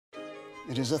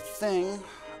It is a thing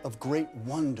of great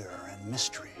wonder and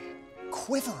mystery,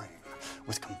 quivering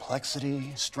with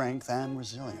complexity, strength, and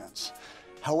resilience.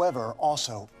 However,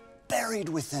 also buried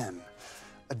within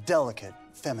a delicate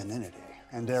femininity,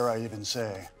 and dare I even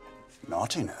say,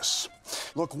 naughtiness.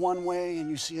 Look one way and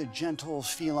you see a gentle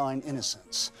feline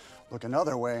innocence. Look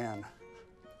another way and,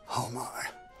 oh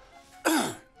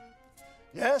my.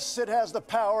 Yes, it has the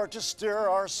power to stir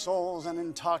our souls and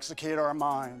intoxicate our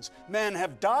minds. Men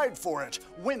have died for it.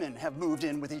 Women have moved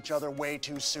in with each other way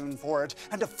too soon for it.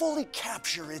 And to fully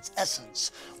capture its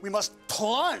essence, we must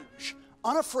plunge,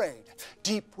 unafraid,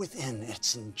 deep within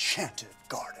its enchanted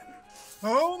garden.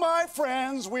 Oh, my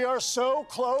friends, we are so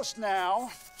close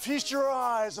now. Feast your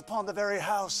eyes upon the very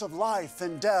house of life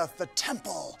and death, the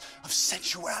temple of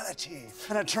sensuality.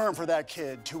 And a term for that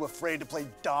kid too afraid to play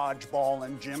dodgeball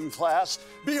in gym class.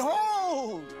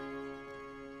 Behold!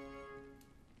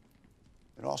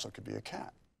 It also could be a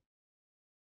cat.